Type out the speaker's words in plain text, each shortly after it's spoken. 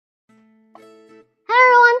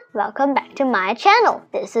welcome back to my channel.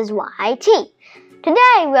 This is YT.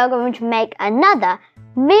 Today we are going to make another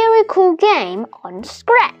very cool game on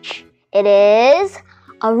Scratch. It is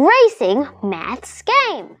a racing maths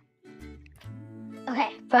game.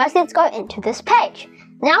 Okay, first let's go into this page.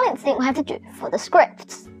 Now let's see what we have to do for the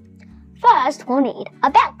scripts. First, we'll need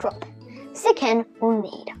a backdrop. Second, we'll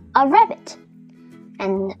need a rabbit.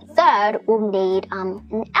 And third, we'll need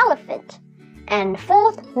an elephant. And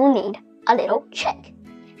fourth, we'll need a little chick.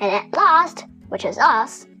 And at last, which is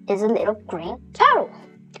us, is a little green turtle.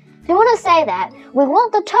 So we want to say that we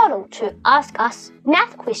want the turtle to ask us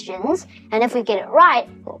math questions, and if we get it right,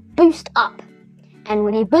 he'll boost up. And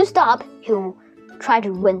when he boosts up, he'll try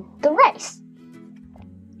to win the race.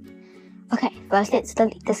 Okay, first let's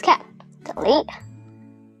delete this cat. Delete.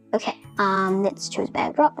 Okay, let's choose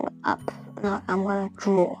backdrop. Up. No, I'm gonna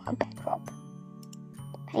draw a backdrop.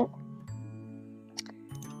 Paint.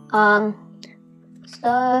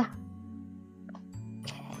 So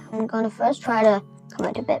okay, I'm gonna first try to come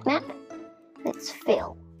into bitmap. Let's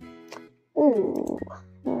fill. Ooh,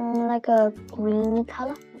 like a greeny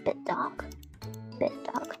color, a bit dark. Like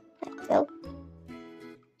fill.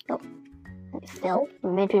 Nope. Fill.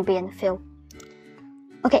 We're meant to be in the fill.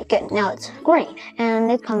 Okay, good. Now it's green, and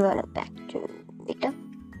let's convert it back to vector.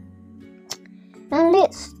 And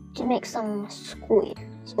let's make some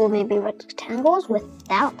squares, or maybe rectangles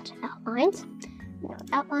without outlines. No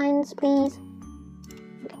outlines, please.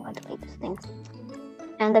 Okay, I'm going to delete this thing.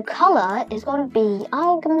 And the color is going to be,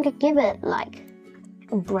 I'm going to give it like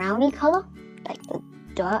a browny color, like the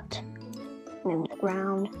dirt, maybe the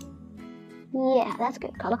ground. Yeah, that's a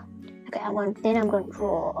good color. Okay, I'm going to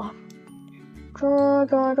draw. Draw.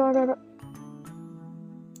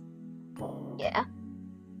 Yeah.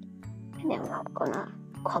 And then I'm gonna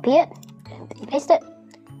copy it and paste it,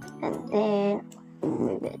 and then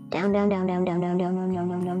move it down.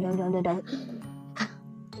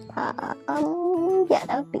 Yeah,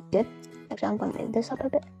 that would be good. Actually, I'm gonna move this up a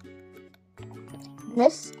bit.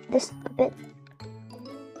 This up a bit,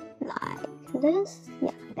 like this.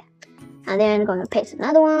 Yeah, like that. And then I'm gonna paste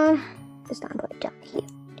another one. This time, put it down here.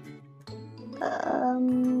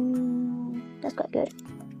 That's quite good.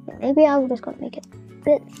 Yeah, maybe I'm just gonna make it a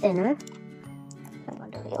bit thinner. I'm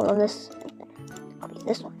going to delete all of this. Copy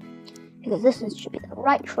this one because this should be the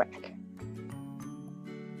right track.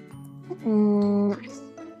 Nice.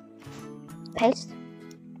 Paste.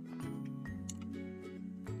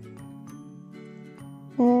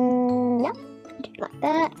 Yeah, do it like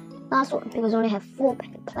that. Last one because I only have 4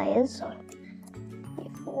 players, so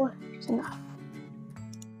 4 is enough.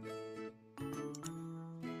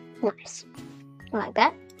 Nice. Like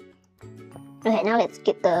that. Okay, now let's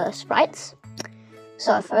get the sprites.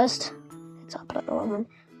 So first, let's upload all of them.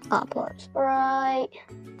 Upload sprite.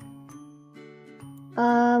 We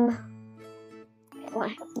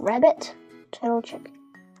want to have rabbit, turtle, chick,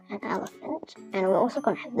 and elephant. And we're also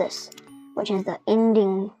going to have this, which is the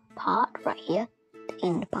ending part right here. The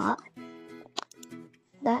end part.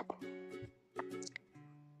 That.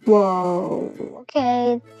 Whoa.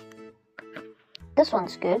 Okay. This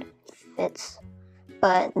one's good. Fits.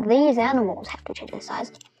 But these animals have to change their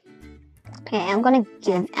size. Okay, I'm gonna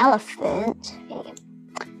give elephant.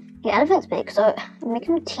 Yeah, elephant's big, so make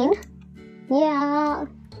him 10. Yeah,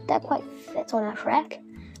 that quite fits on our track.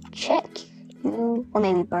 Chick, or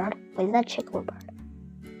maybe bird. Wait, is that chick or bird?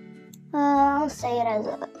 I'll say it as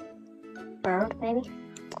a bird, maybe.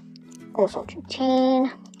 Also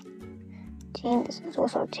 10. 10. This is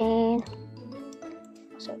also 10.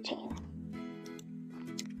 Also 10.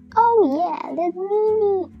 Oh yeah, that's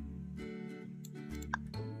me.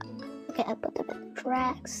 Okay, I put them in the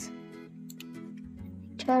tracks.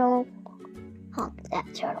 Turtle. Oh,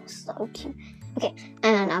 that turtle's so cute. Okay,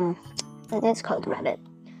 and let's code rabbit.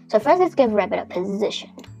 So first, let's give rabbit a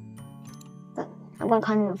position. I'm gonna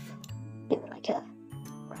kind of do it like a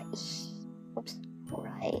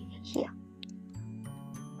right here.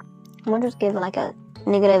 I'm gonna just give it like a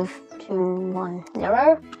 -2, 1,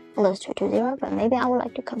 0. Those 2, 2, 0, but maybe I would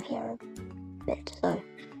like to come here a bit. So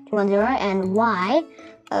 2, 1, 0, and Y.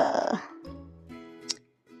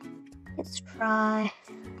 Let's try.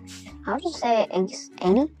 I'll just say 80,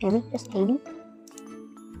 maybe just 80.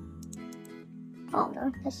 Oh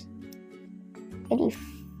no, that's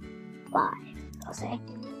 85. I'll say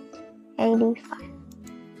 85.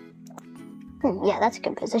 Yeah, that's a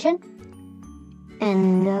good position.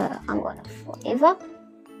 And I'm going to forever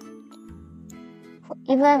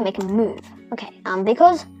make him move. Okay,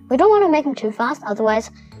 because we don't want to make him too fast,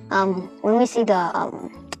 otherwise when we see the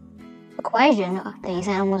equation, these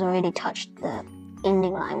animals already touched the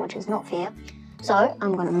ending line, which is not fair. So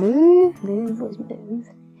I'm gonna move,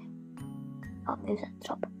 Oh, moves at the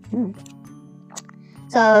top.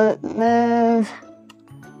 So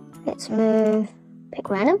let's move, pick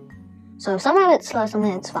random. So somewhere it's slow,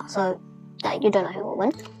 somewhere it's fast. So you don't know who will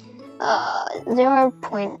win.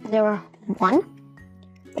 0.01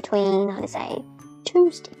 between, let's say,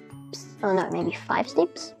 2 steps. Oh no, maybe 5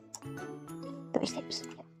 steps. 3 steps.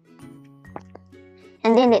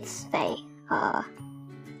 And then let's say,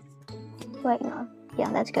 wait, no. Yeah,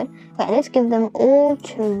 that's good. Okay, let's give them all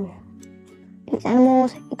to these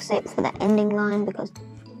animals, except for the ending line, because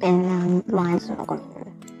then lions are not going to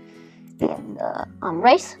be in the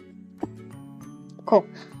race. Cool.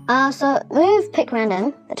 So move, pick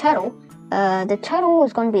random, the turtle. The turtle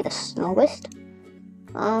is going to be the slowest.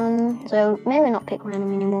 So maybe not pick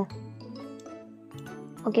random anymore.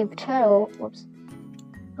 I'll give turtle,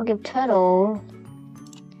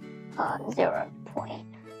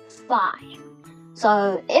 0.5.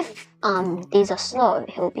 So if these are slow,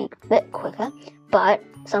 he'll be a bit quicker, but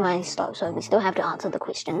somehow he's slow, so we still have to answer the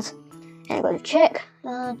questions. And go to check.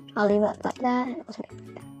 I'll leave it like that. Okay.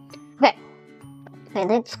 Okay,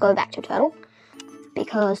 let's go back to turtle,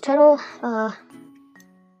 because turtle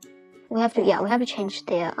we have to change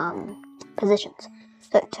their positions.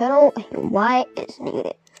 So turtle y is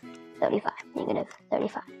negative 35.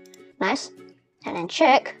 Nice. And then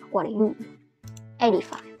check, what are you?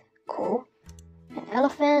 85. Cool. An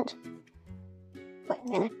elephant. Wait a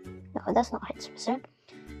minute. No, that's not its percent.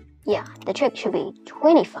 Yeah, the chick should be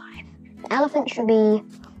 25. The elephant should be,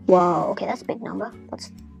 whoa, okay, that's a big number.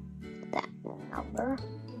 What's that number?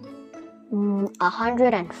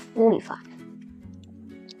 145.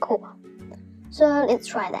 Cool. So let's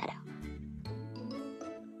try that out.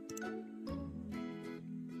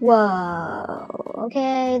 Whoa,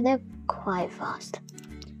 okay, they're quite fast.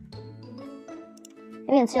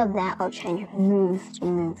 Maybe instead of that, I'll change move to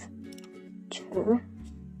 1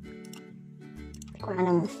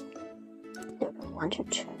 to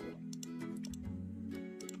 2.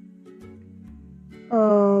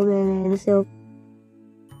 Oh, they're still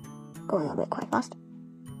going a bit quite fast.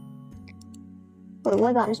 But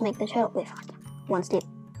what about just make the turtle a bit faster? 1 step.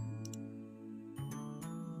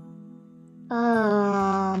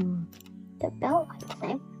 The belt, I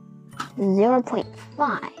think.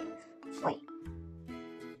 0.5. Wait.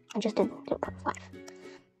 I just did 0.5.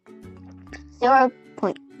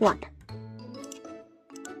 0.1.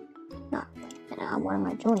 No, what am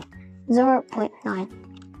I doing? 0.9.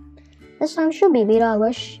 This time should be better, I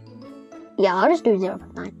wish. Yeah, I'll just do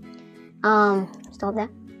 0.9. Stop there.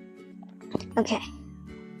 Okay.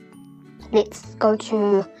 Let's go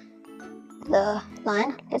to the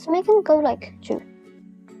line. Let's make him go like to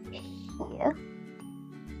here.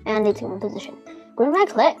 And let's give him position. Green right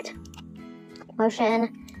clicked. Motion.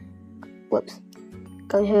 Whoops.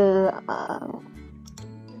 Go to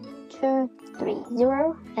 2, 3,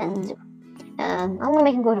 0, and 0. I'm gonna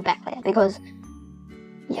make him go to back layer because,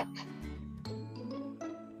 yeah.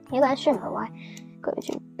 You guys should know why. Go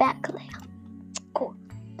to back layer. Cool.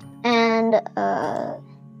 And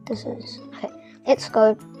this is okay. Let's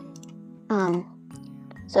go.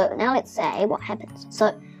 So now let's say what happens.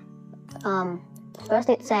 So first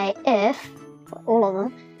let's say if all of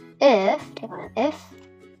them, if take on an if,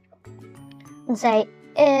 and say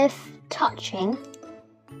if touching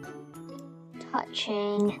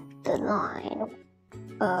the line.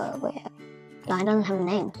 Where line doesn't have a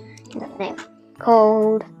name. It doesn't have a name.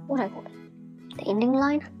 Called, what do I call it? The ending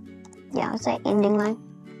line? Yeah, I'll say ending line.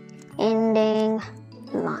 Ending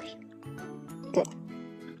line. Good.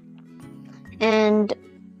 And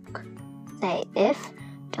say if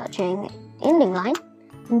touching ending line,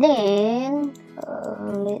 then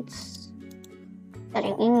let's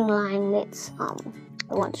touching ending line. Let's I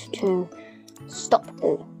want to stop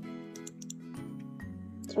all.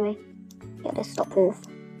 Sorry. Yeah, let's stop all.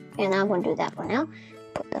 And I'm going to do that for now.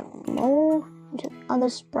 Put them all into other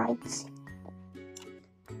sprites.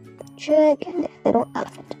 Chick and the little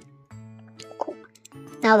elephant. Cool.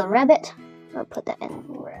 Now the rabbit. I'll put that in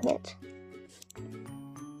rabbit.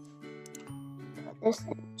 Put this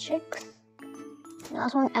in chicks.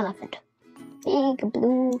 Last one, elephant. Big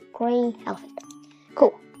blue gray elephant.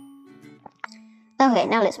 Cool. Okay,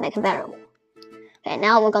 now let's make a variable. Okay,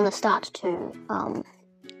 now we're gonna start to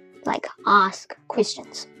like ask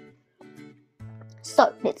questions.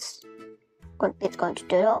 So let's go to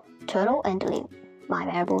turtle and delete my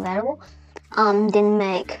variable. Then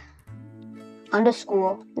make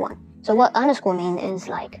 _1. So what underscore mean is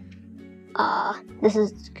like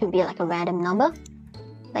could be like a random number.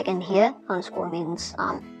 Like in here, underscore means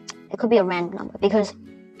it could be a random number because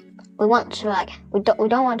we want to like we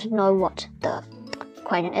don't want to know what the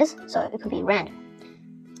equation is, so it could be random.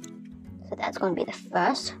 So that's going to be the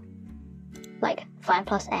first, like 5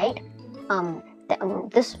 plus 8.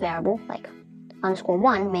 This variable, like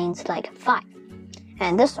 _1, means like 5.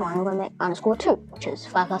 And this one we're going to make _2, which is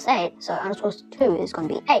 5 plus 8. So _2 is going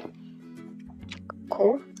to be 8.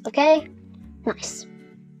 Cool. Okay. Nice.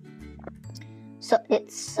 So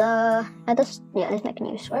it's let's make a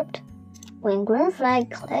new script. When green flag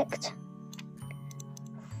clicked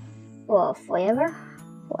for forever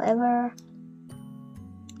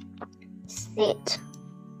set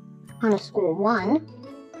 _1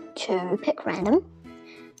 to pick random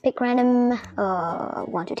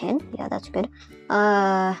 1 to 10. Yeah, that's good.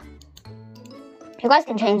 You guys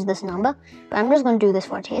can change this number, but I'm just going to do this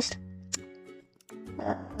for a test.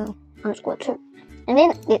 _2, and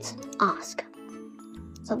then let's ask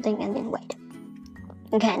something and then wait.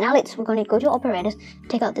 Okay, now we're going to go to operators,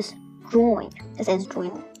 take out this join. It says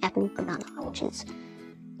join apple banana, which is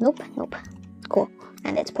nope. Cool,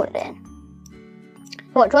 and let's put it in.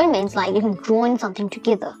 What join means, like, you can join something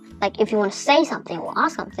together. Like if you want to say something or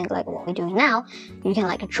ask something, like what we're doing now, you can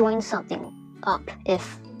like join something up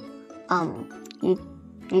if you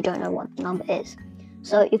don't know what the number is.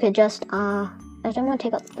 So you could just I'm going to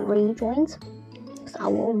take out 3 joins. So I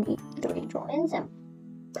will need 3 joins and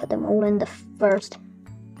put them all in the first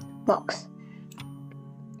box.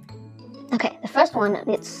 Okay, the first one,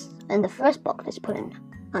 it's in the first box, let's put in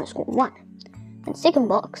 _1. And second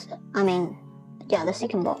box, the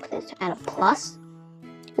second box is add a plus.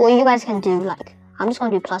 Well, you guys can do like, I'm just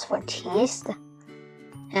going to do plus for a test.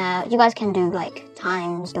 You guys can do like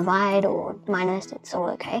times, divide, or minus, it's all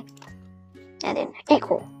okay. And then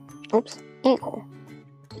equal. Oops, equal.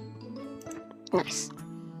 Nice.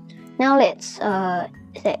 Now let's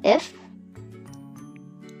say if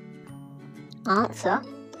answer,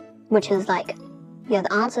 which is like, the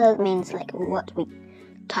answer means like what we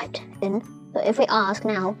typed in. So if we ask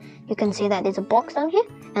now, you can see that there's a box down here,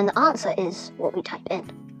 and the answer is what we typed in.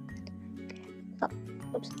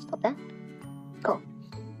 Stop that. Go.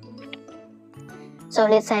 So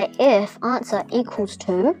let's say if answer equals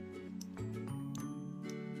to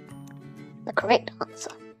the correct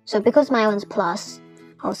answer. So because my one's plus,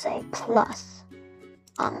 I'll say plus.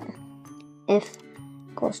 If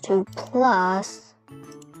equals to plus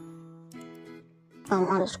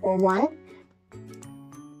 _1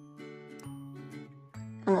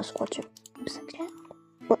 _2. Oops, okay.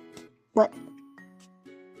 What?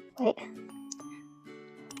 Wait.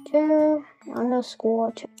 2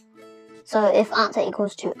 _2. So if answer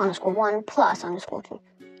equals to _1 plus _2.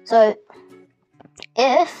 So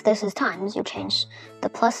if this is times, you change the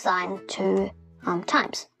plus sign to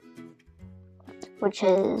times, which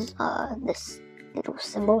is this little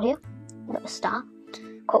symbol here, the star.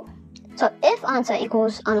 Cool. So if answer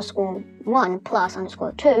equals _1 plus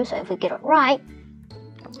 _2, so if we get it right,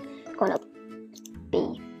 gonna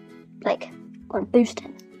be like gonna boost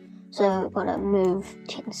it. So we're gonna move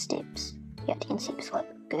 10 steps. Yeah, 10 steps, quite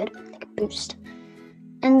good, like a boost.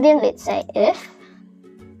 And then let's say if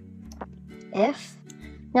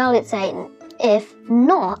now let's say if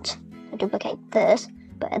not, duplicate this,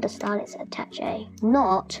 but at the start let's attach a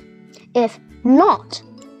not. If not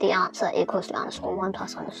the answer equals to _1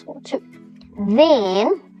 plus _2,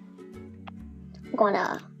 then I'm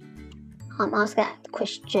gonna ask that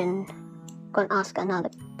question. I'm gonna ask another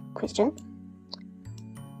question.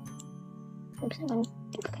 Oops, I'm gonna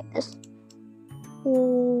duplicate this.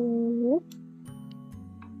 Ooh.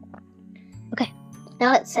 Okay,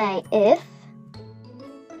 now let's say if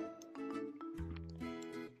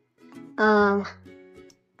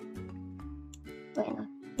wait, no,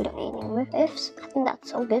 we don't need any more ifs. I think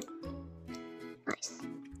that's all good. Nice.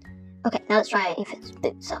 Okay, now let's try if it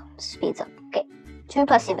speeds up. Okay, 2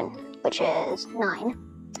 plus 7, which is 9.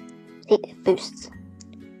 See, it boosts.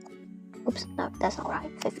 Oops, no, that's not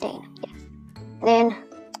right. 15, yeah. Then,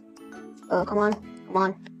 oh, come on.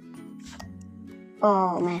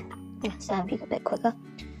 Oh man, it's time to be a bit quicker.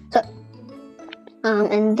 So,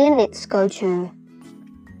 and then let's go to.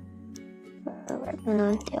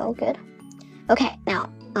 No, they're all good. Okay, now,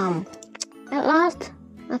 at last,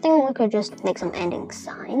 I think we could just make some ending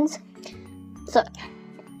signs. So,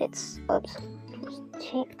 let's,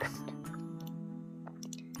 text.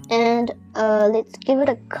 And, let's give it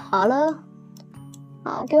a color.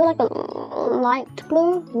 I'll give it like a light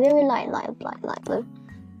blue, very light blue.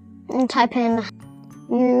 And type in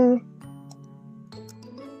U1.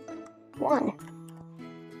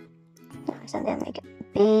 Nice, and then make it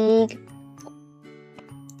big.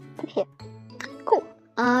 Here. Cool.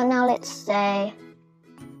 Now let's say,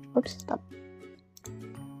 oops, stop.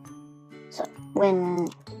 So when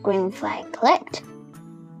green flag clicked,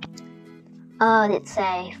 let's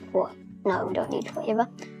say for no, we don't need forever.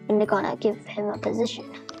 We're gonna give him a position.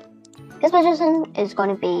 His position is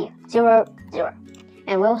gonna be 0, 0.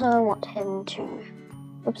 And we also want him to,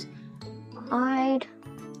 oops, hide.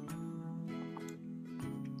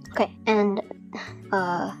 Okay, and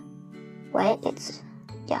wait,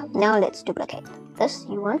 now let's duplicate this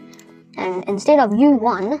U1. And instead of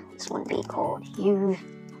U1, this one be called U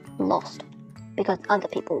lost. Because other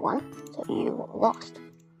people won, so you lost.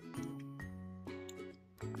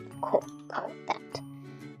 Cool, got that.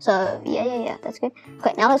 So yeah, that's good.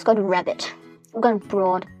 Okay, now let's go to Rabbit. We're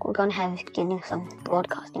gonna have getting some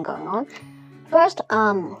broadcasting going on. First,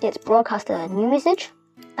 let's broadcast a new message.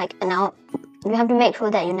 Like now, you have to make sure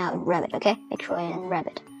that you're now in Rabbit, okay? Make sure you're in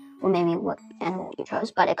Rabbit, or maybe what animal you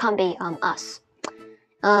chose, but it can't be us.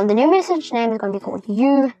 The new message name is gonna be called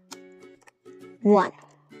U1.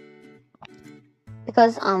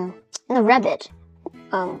 Because in the Rabbit,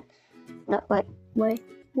 no, wait,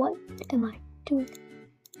 what am I doing?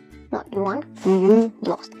 Not you won, you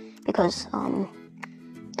lost. Because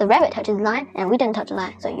the rabbit touches the line and we didn't touch the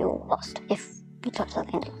line, so you lost if you touched the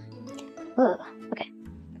line. Okay.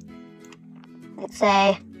 Let's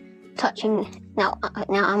say touching now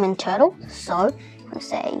I'm in turtle, so I'm gonna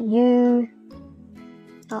say you.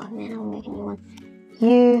 Oh man, I'll make a new one.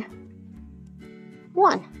 You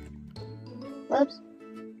won. Whoops.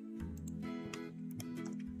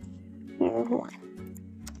 You won.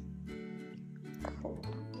 Cool.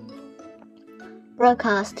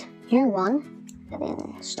 Broadcast you won, and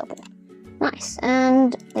then stop it. Nice.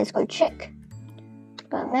 And let's go check.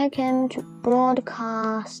 Gonna make him to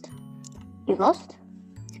broadcast you lost.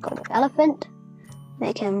 Let's go to elephant.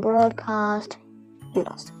 Make him broadcast you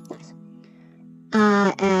lost. Nice.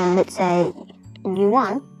 And let's say you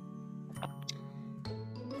won.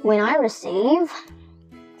 When I receive,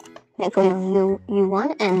 make sure you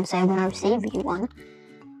won, and say when I receive you won,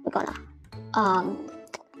 we're gonna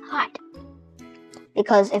hide.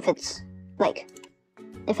 Because if it's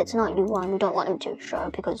not you won, we don't want him to show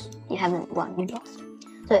because you haven't won, you lost.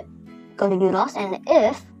 So go to you lost, and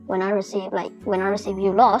if when I receive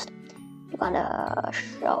you lost, you're gonna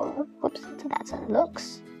show. Whoops, so that's in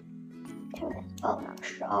looks. Here it is. Oh no,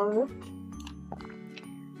 show.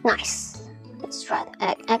 Nice. Let's try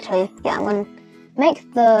that. Actually, yeah, I'm gonna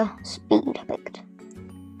make the speed a bit.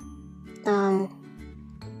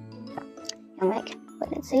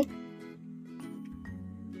 Let's see.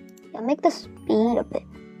 Yeah, make the speed a bit.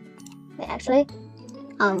 Wait, actually,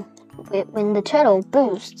 when the turtle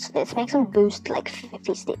boosts, let's make some boost like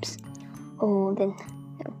 50 steps. Oh, then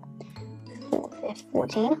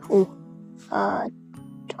 14. Oh,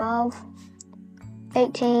 12,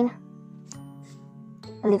 18,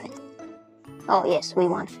 11. Oh yes, we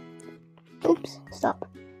won. Oops, stop.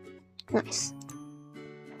 Nice.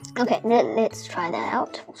 Okay, let's try that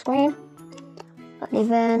out. Full screen.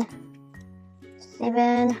 11,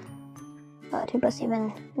 7, 2 plus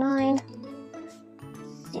 7, 9,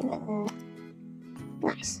 7.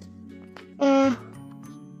 Nice.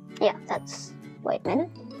 Yeah, that's. Wait a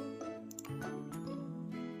minute.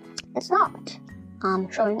 It's not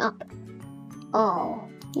showing up. Oh,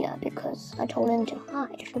 yeah, because I told him to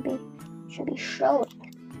hide. It should be showing.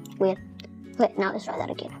 Weird. Okay, now let's try that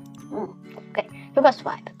again. Okay, 2 plus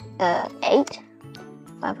 5, 8.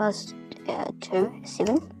 5 plus 2,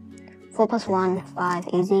 7. 4 plus 1, 5,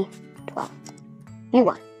 easy, 12. You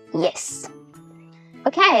won. Yes.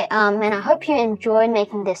 Okay, and I hope you enjoyed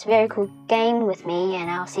making this very cool game with me, and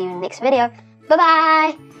I'll see you in the next video.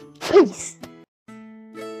 Bye-bye. Peace.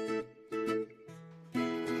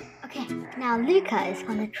 Okay, now Luca is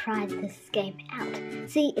gonna try this game out.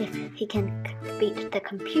 See if he can beat the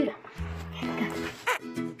computer. Okay,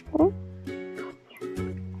 go.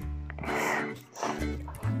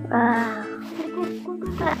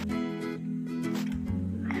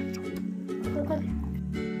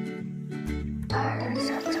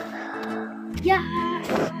 Yeah.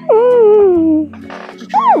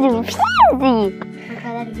 Easy.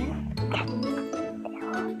 Try that again.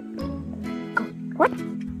 Go. What?